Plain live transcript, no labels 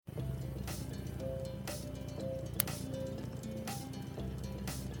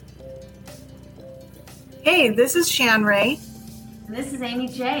Hey, this is Shan Ray. And this is Amy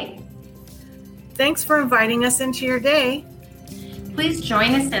J. Thanks for inviting us into your day. Please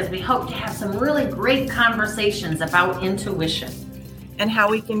join us as we hope to have some really great conversations about intuition and how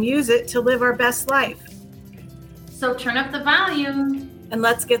we can use it to live our best life. So turn up the volume and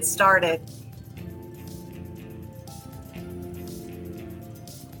let's get started.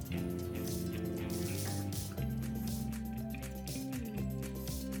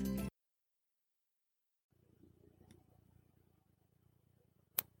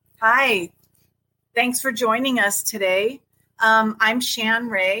 Hi, thanks for joining us today. I'm Shan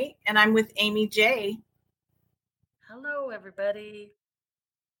Ray, and I'm with Amy J. Hello, everybody.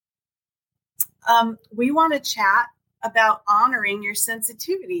 We want to chat about honoring your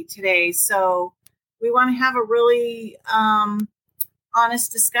sensitivity today. So we want to have a really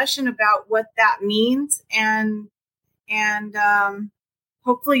honest discussion about what that means, and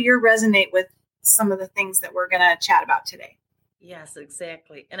hopefully you resonate with some of the things that we're going to chat about today. Yes,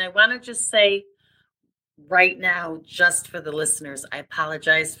 exactly. And I want to just say right now, just for the listeners, I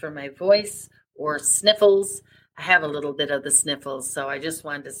apologize for my voice or sniffles. I have a little bit of the sniffles, so I just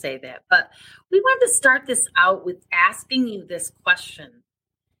wanted to say that. But we wanted to start this out with asking you this question.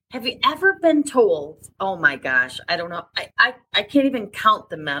 Have you ever been told, oh my gosh, I don't know, I can't even count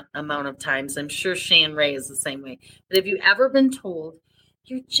the amount of times, I'm sure Shan Ray is the same way, but have you ever been told,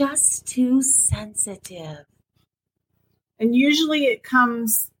 you're just too sensitive? And usually it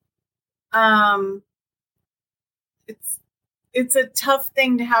comes, it's a tough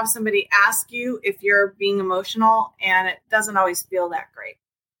thing to have somebody ask you if you're being emotional, and it doesn't always feel that great.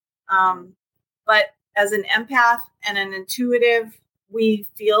 But as an empath and an intuitive, we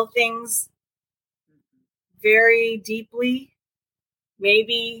feel things very deeply,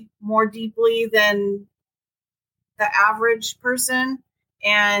 maybe more deeply than the average person.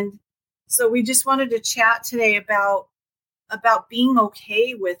 And so we just wanted to chat today about being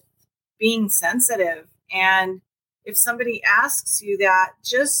okay with being sensitive. And if somebody asks you that,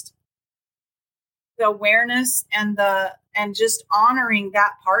 just the awareness and just honoring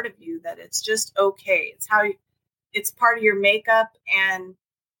that part of you, that it's just okay. It's part of your makeup, and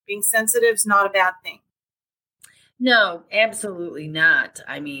being sensitive is not a bad thing. No, absolutely not.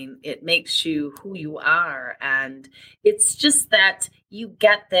 I mean, it makes you who you are, and it's just that you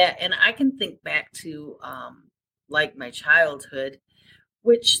get that. And I can think back to like my childhood,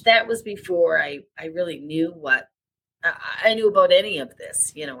 which that was before I really knew what I knew about any of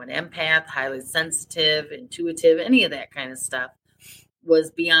this, an empath, highly sensitive, intuitive, any of that kind of stuff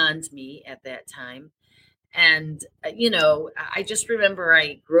was beyond me at that time. And, I just remember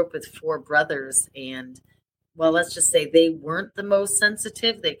I grew up with 4 brothers, and well, let's just say they weren't the most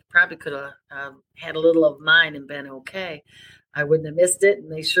sensitive. They probably could have had a little of mine and been okay. I wouldn't have missed it, and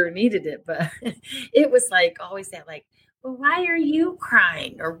they sure needed it. But it was like always that, like, well, why are you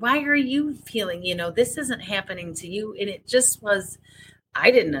crying? Or why are you feeling, this isn't happening to you? And it just was, I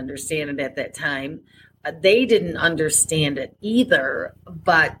didn't understand it at that time. They didn't understand it either.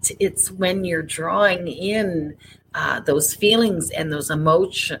 But it's when you're drawing in those feelings and those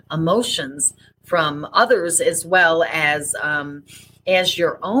emotions from others as well as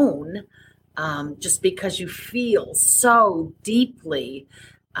your own, just because you feel so deeply.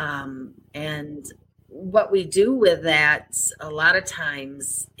 And what we do with that a lot of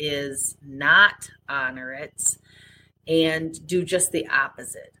times is not honor it and do just the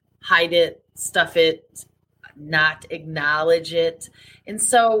opposite. Hide it, stuff it, not acknowledge it. And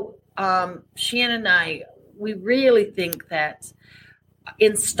so Shannon and I, we really think that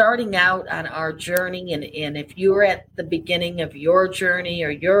in starting out on our journey, and if you're at the beginning of your journey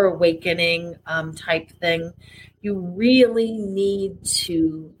or your awakening type thing, you really need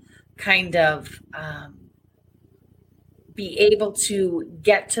to kind of be able to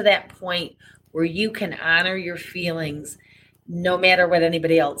get to that point where you can honor your feelings no matter what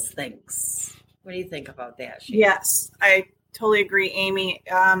anybody else thinks. What do you think about that, Shannon? Yes, I totally agree, Amy.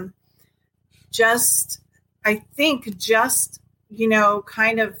 I think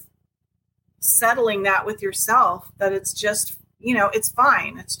kind of settling that with yourself, that it's just, it's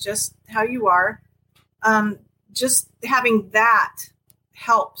fine. It's just how you are. Just having that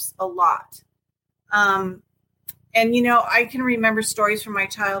helps a lot. And, I can remember stories from my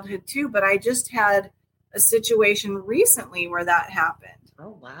childhood too, but I just had a situation recently where that happened.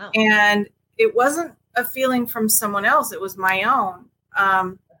 Oh, wow. And it wasn't a feeling from someone else. It was my own.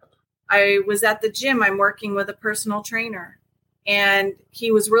 I was at the gym. I'm working with a personal trainer, and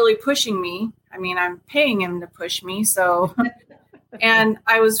he was really pushing me. I mean, I'm paying him to push me. So, and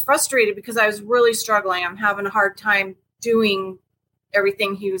I was frustrated because I was really struggling. I'm having a hard time doing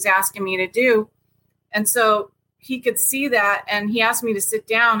everything he was asking me to do. And so he could see that, and he asked me to sit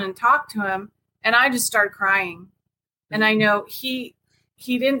down and talk to him, and I just started crying. And I know he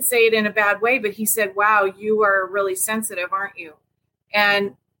didn't say it in a bad way, but he said, wow, you are really sensitive, aren't you?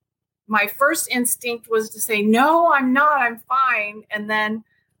 And my first instinct was to say, no, I'm not, I'm fine. And then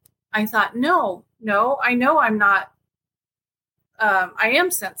I thought, no, I know I'm not. I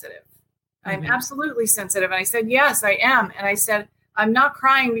am sensitive. I'm absolutely sensitive. And I said, yes, I am. And I said, I'm not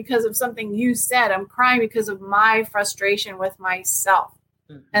crying because of something you said. I'm crying because of my frustration with myself.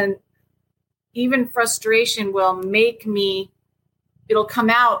 And even frustration will make me, it'll come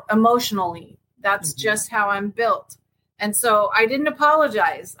out emotionally. That's just how I'm built. And so I didn't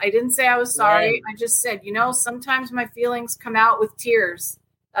apologize. I didn't say I was sorry. I just said, sometimes my feelings come out with tears.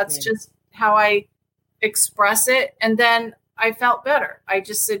 That's just how I express it. And then I felt better. I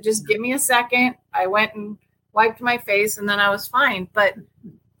just said, just give me a second. I went and wiped my face, and then I was fine. But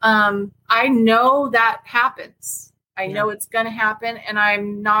I know that happens. I know it's going to happen. And I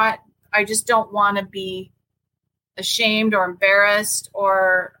just don't want to be ashamed or embarrassed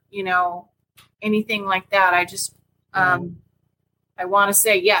or, anything like that. I just, I want to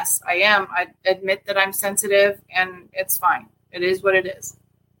say, yes, I am. I admit that I'm sensitive, and it's fine. It is what it is.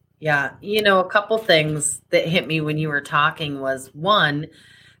 Yeah. A couple things that hit me when you were talking was, one,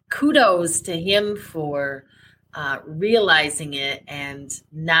 kudos to him for realizing it and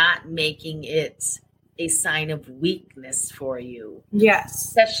not making it a sign of weakness for you. Yes.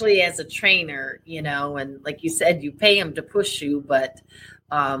 Especially as a trainer, and like you said, you pay him to push you, but,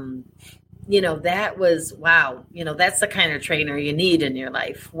 that was, wow, that's the kind of trainer you need in your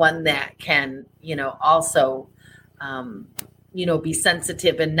life. One that can, also, be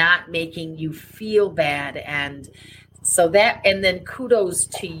sensitive and not making you feel bad. And so and then kudos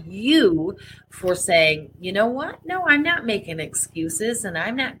to you for saying, you know what? No, I'm not making excuses, and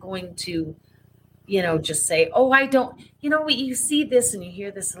I'm not going to, just say, oh, I don't, you see this and you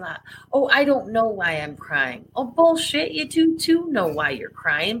hear this a lot. Oh, I don't know why I'm crying. Oh, bullshit. You do too know why you're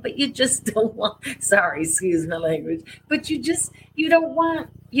crying, but you just don't want, sorry, excuse my language, but you don't want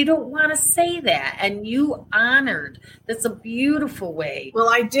to say that. And you honored, that's a beautiful way. Well,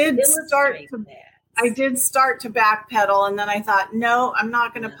 I did start to backpedal, and then I thought, no, I'm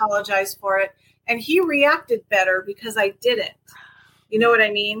not going to apologize for it. And he reacted better because I didn't. You know what I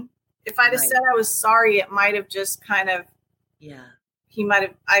mean? If I'd have said I was sorry, it might have just kind of,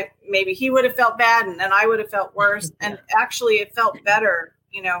 maybe he would have felt bad, and then I would have felt worse. And actually it felt better,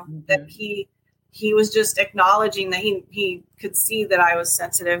 that he was just acknowledging that he could see that I was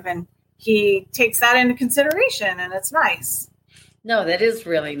sensitive, and he takes that into consideration, and it's nice. No, that is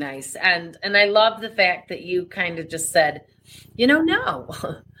really nice. And I love the fact that you kind of just said, no,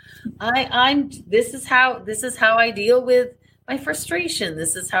 this is how I deal with my frustration.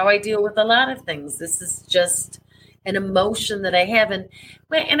 This is how I deal with a lot of things. This is just an emotion that I have. And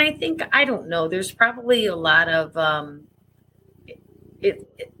I think, I don't know, there's probably a lot of,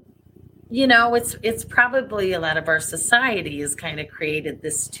 it's probably a lot of our society has kind of created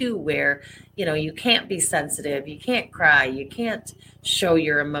this too, where, you can't be sensitive, you can't cry, you can't show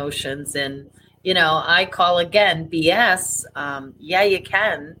your emotions. And, I call again BS. You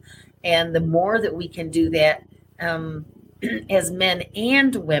can. And the more that we can do that, as men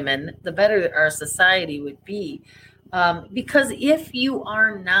and women, the better our society would be. Because if you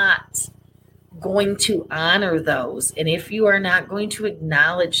are not going to honor those, and if you are not going to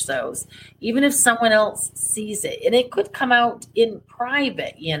acknowledge those, even if someone else sees it, and it could come out in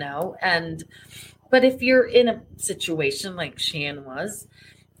private, but if you're in a situation like Shan was,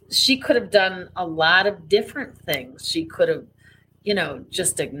 she could have done a lot of different things. She could have,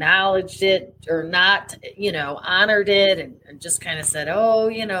 just acknowledged it or not, honored it and just kind of said, oh,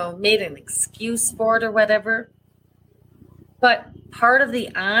 made an excuse for it or whatever. But part of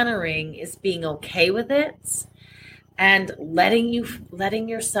the honoring is being okay with it and letting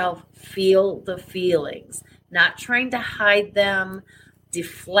yourself feel the feelings, not trying to hide them,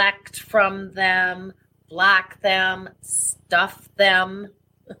 deflect from them, block them, stuff them.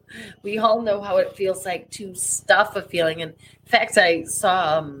 We all know how it feels like to stuff a feeling. And in fact, I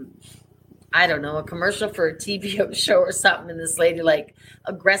saw, a commercial for a TV show or something, and this lady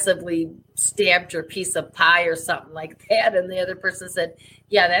aggressively stabbed her piece of pie or something like that. And the other person said,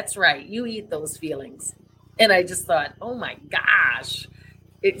 yeah, that's right. You eat those feelings. And I just thought, oh my gosh,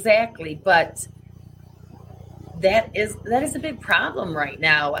 exactly. But that is a big problem right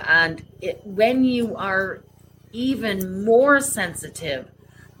now. And when you are even more sensitive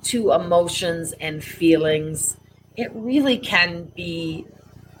to emotions and feelings, it really can be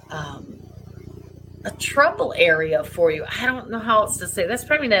a trouble area for you. I don't know how else to say. That's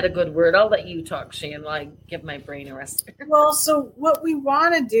probably not a good word. I'll let you talk, Shan, while I give my brain a rest. Well, so what we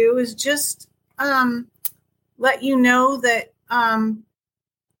want to do is just let you know that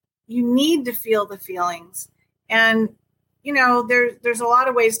you need to feel the feelings. And, there's a lot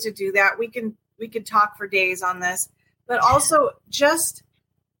of ways to do that. We could talk for days on this, but also just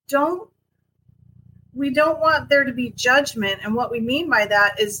we don't want there to be judgment. And what we mean by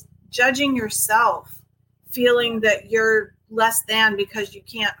that is judging yourself, feeling that you're less than because you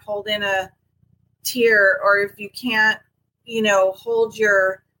can't hold in a tear, or if you can't, hold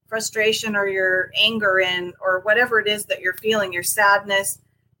your frustration or your anger in, or whatever it is that you're feeling, your sadness.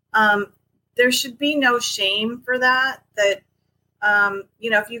 There should be no shame for that. That,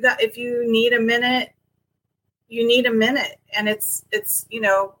 if you need a minute, you need a minute. And it's,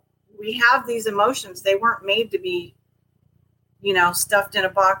 we have these emotions. They weren't made to be, stuffed in a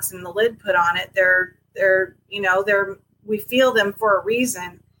box and the lid put on it. We feel them for a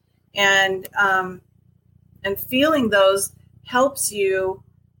reason. And feeling those helps you,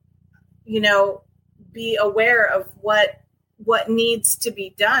 be aware of what needs to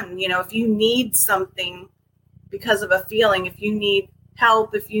be done. If you need something because of a feeling, if you need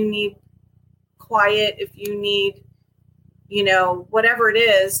help, if you need quiet, if you need, whatever it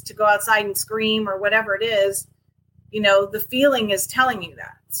is, to go outside and scream or whatever it is, the feeling is telling you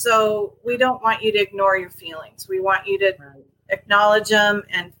that. So we don't want you to ignore your feelings. We want you to acknowledge them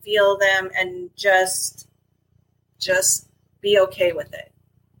and feel them and just be okay with it.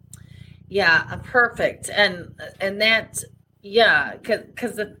 Yeah, perfect. And that, yeah,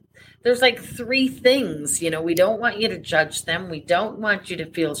 because there's like three things, we don't want you to judge them. We don't want you to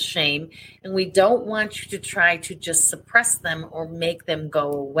feel shame, and we don't want you to try to just suppress them or make them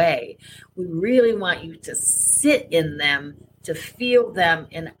go away. We really want you to sit in them, to feel them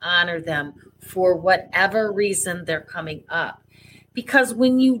and honor them for whatever reason they're coming up. Because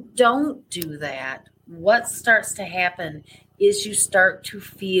when you don't do that, what starts to happen is you start to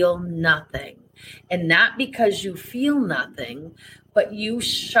feel nothing. And not because you feel nothing, but you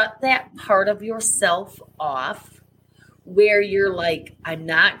shut that part of yourself off where you're like, I'm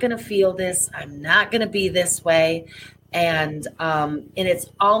not going to feel this. I'm not going to be this way. And it's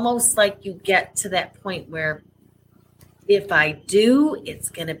almost like you get to that point where if I do, it's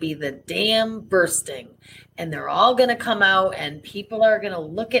going to be the dam bursting, and they're all going to come out, and people are going to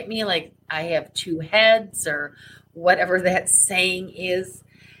look at me like I have two heads, or whatever that saying is.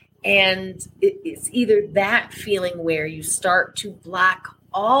 And it's either that feeling where you start to block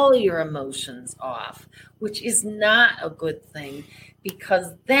all your emotions off, which is not a good thing,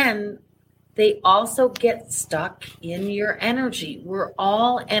 because then they also get stuck in your energy. We're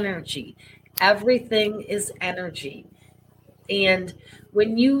all energy. Everything is energy. And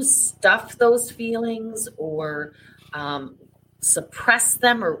when you stuff those feelings or suppress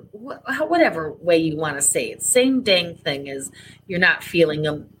them, or whatever way you want to say it, same dang thing as you're not feeling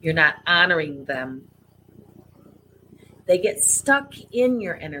them, you're not honoring them, they get stuck in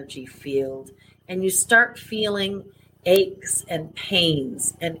your energy field, and you start feeling aches and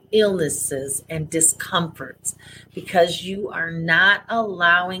pains and illnesses and discomforts because you are not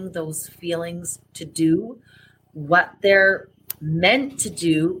allowing those feelings to do what they're meant to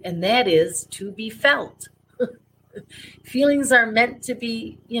do, and that is to be felt. Feelings are meant to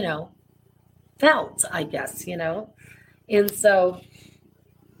be, felt, I guess, And so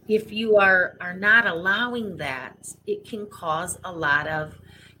if you are not allowing that, it can cause a lot of,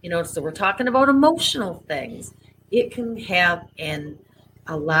 so we're talking about emotional things. It can have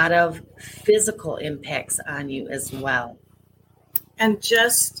a lot of physical impacts on you as well. And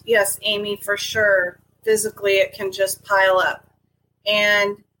yes, Amy, for sure. Physically, it can just pile up.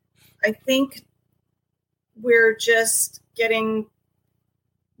 And I think we're just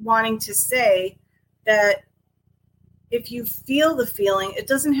wanting to say that if you feel the feeling,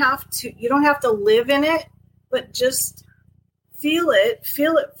 you don't have to live in it, but just feel it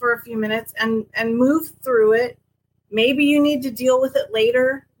for a few minutes and move through it. Maybe you need to deal with it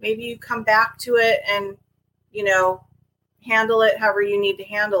later. Maybe you come back to it and, handle it however you need to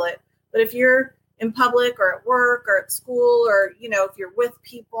handle it. But if you're in public or at work or at school, or, if you're with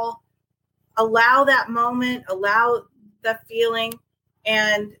people, allow that moment, allow the feeling.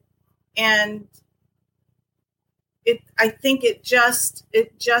 And I think it just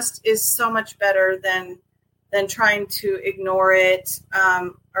is so much better than trying to ignore it,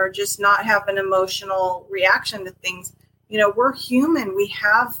 or just not have an emotional reaction to things. We're human. We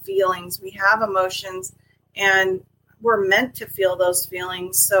have feelings, we have emotions, and we're meant to feel those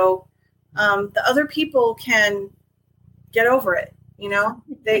feelings. So the other people can get over it.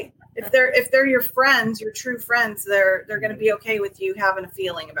 if they're your friends, your true friends, they're going to be okay with you having a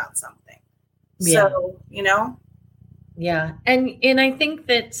feeling about something. Yeah. So, you know. Yeah. And I think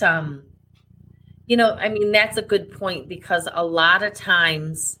that you know, I mean, that's a good point, because a lot of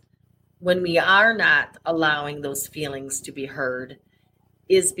times when we are not allowing those feelings to be heard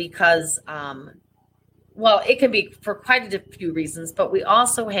is because well, it can be for quite a few reasons, but we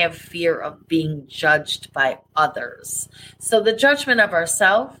also have fear of being judged by others. So the judgment of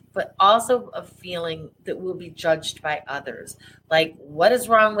ourselves, but also a feeling that we'll be judged by others. Like, what is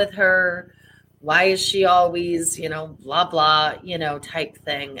wrong with her? Why is she always, you know, blah, blah, you know, type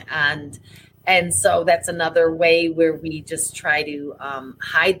thing. And so that's another way where we just try to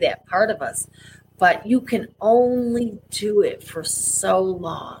hide that part of us. But you can only do it for so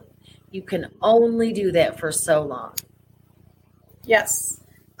long. You can only do that for so long. Yes.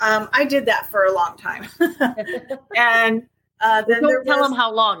 I did that for a long time. And then don't tell them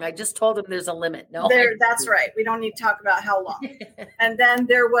how long. I just told them there's a limit. No, that's right. We don't need to talk about how long. And then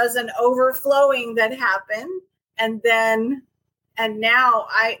there was an overflowing that happened. And now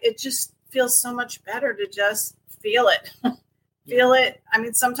it just feels so much better to just feel it. Feel it. I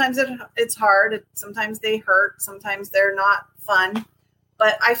mean, sometimes it's hard. Sometimes they hurt. Sometimes they're not fun.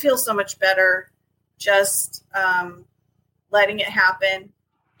 But I feel so much better just letting it happen.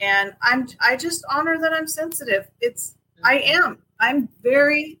 And I just honor that I'm sensitive. I'm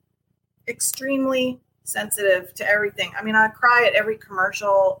very extremely sensitive to everything. I mean, I cry at every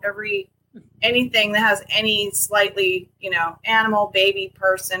commercial, anything that has any slightly, you know, animal, baby,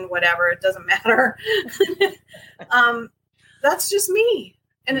 person, whatever, it doesn't matter. That's just me.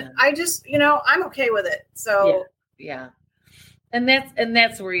 And I just, you know, I'm okay with it. So yeah. And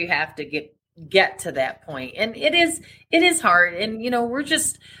that's where you have to get to that point. And it is hard. And, you know, we're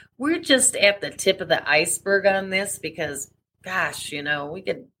just at the tip of the iceberg on this, because gosh, you know, we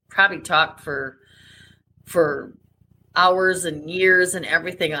could probably talk for hours and years and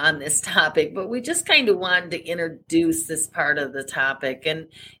everything on this topic, but we just kind of wanted to introduce this part of the topic. And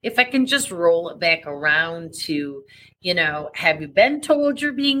if I can just roll it back around to, you know, have you been told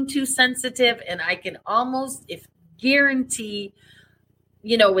you're being too sensitive? And I can almost guarantee,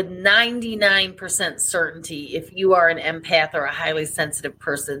 you know, with 99% certainty, if you are an empath or a highly sensitive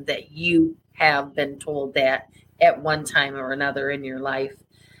person, that you have been told that at one time or another in your life.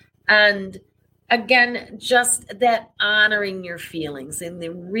 And again, just that honoring your feelings and the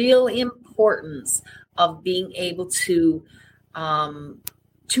real importance of being able to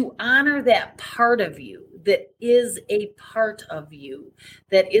honor that part of you that is a part of you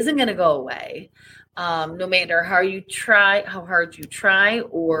that isn't going to go away. No matter how hard you try,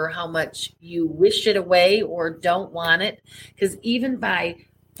 or how much you wish it away or don't want it. Because even by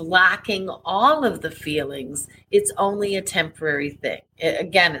blocking all of the feelings, it's only a temporary thing.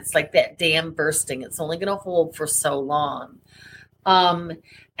 Again, it's like that dam bursting. It's only going to hold for so long.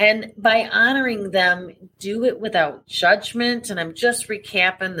 And by honoring them, do it without judgment. And I'm just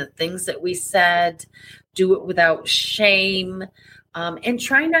recapping the things that we said. Do it without shame. And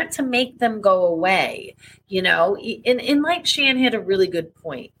try not to make them go away, you know. And like Shan had a really good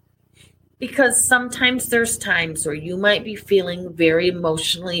point, because sometimes there's times where you might be feeling very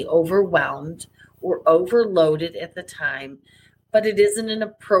emotionally overwhelmed or overloaded at the time, but it isn't an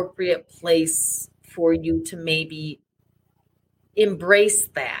appropriate place for you to maybe embrace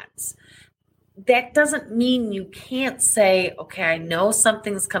that. That doesn't mean you can't say, okay, I know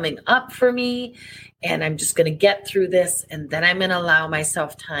something's coming up for me and I'm just going to get through this. And then I'm going to allow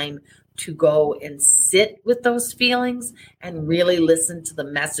myself time to go and sit with those feelings and really listen to the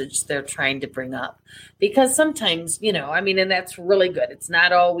message they're trying to bring up. Because sometimes, you know, I mean, and that's really good. It's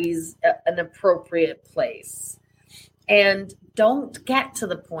not always an appropriate place. And don't get to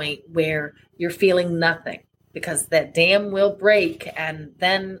the point where you're feeling nothing, because that dam will break, and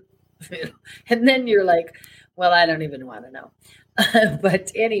then you're like, well, I don't even want to know.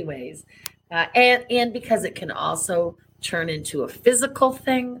 But anyways, and because it can also turn into a physical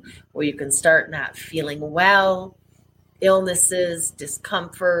thing where you can start not feeling well, illnesses,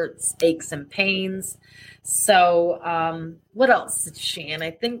 discomforts, aches and pains. So what else, Shan?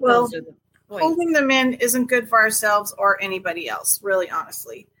 I think those are the points. Holding them in isn't good for ourselves or anybody else, really,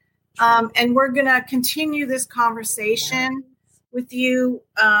 honestly. And we're going to continue this conversation with you.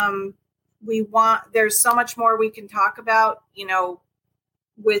 There's so much more we can talk about, you know,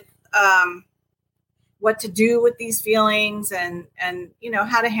 with what to do with these feelings and, you know,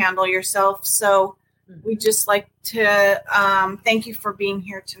 how to handle yourself. So we just like to thank you for being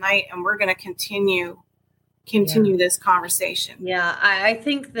here tonight. And we're going to continue this conversation. Yeah, I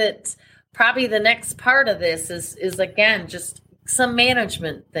think that probably the next part of this is again, just some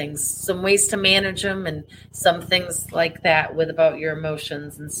management things, some ways to manage them, and some things like that with about your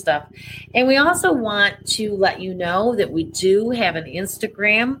emotions and stuff. And we also want to let you know that we do have an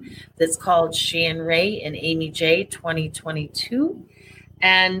Instagram that's called Shan Ray and Amy J 2022.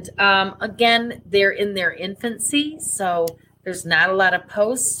 And again, they're in their infancy, so there's not a lot of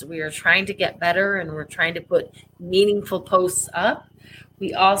posts. We are trying to get better, and we're trying to put meaningful posts up.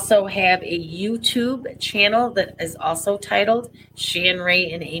 We also have a YouTube channel that is also titled Shan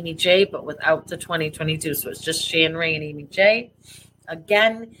Ray and Amy J, but without the 2022. So it's just Shan Ray and Amy J.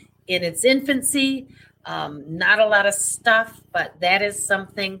 Again, in its infancy, not a lot of stuff, but that is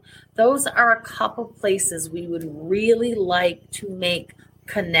something. Those are a couple places we would really like to make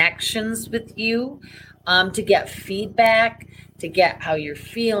connections with you, to get feedback, to get how you're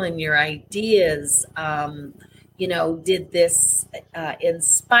feeling, your ideas. Did this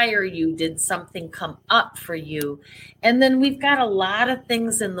inspire you? Did something come up for you? And then we've got a lot of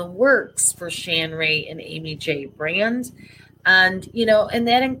things in the works for Shan Ray and Amy J brand. And, and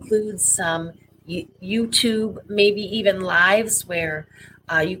that includes some YouTube, maybe even lives where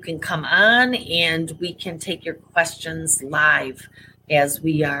you can come on and we can take your questions live as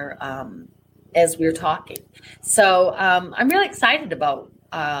we're talking. So I'm really excited about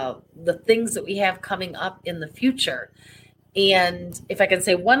the things that we have coming up in the future. And if I can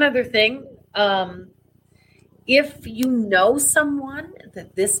say one other thing, if you know someone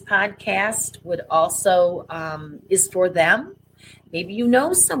that this podcast would also is for them, maybe you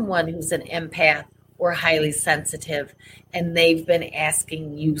know someone who's an empath or highly sensitive, and they've been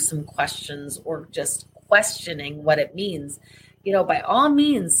asking you some questions or just questioning what it means, by all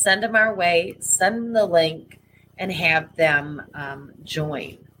means, send them our way, send them the link, and have them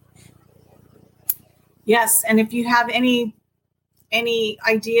join. Yes, and if you have any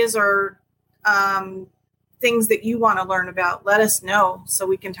ideas or things that you want to learn about, let us know so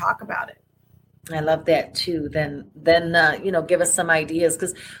we can talk about it. I love that too. Then give us some ideas,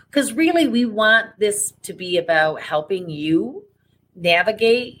 because really we want this to be about helping you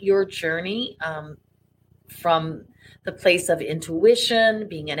navigate your journey from the place of intuition,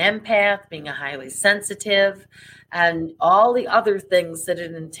 being an empath, being a highly sensitive, and all the other things that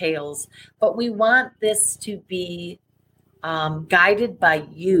it entails. But we want this to be guided by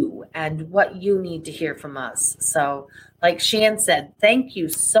you and what you need to hear from us. So like Shan said, thank you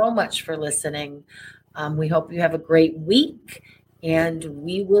so much for listening. We hope you have a great week, and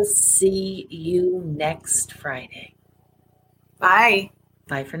we will see you next Friday. Bye.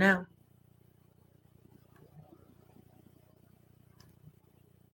 Bye for now.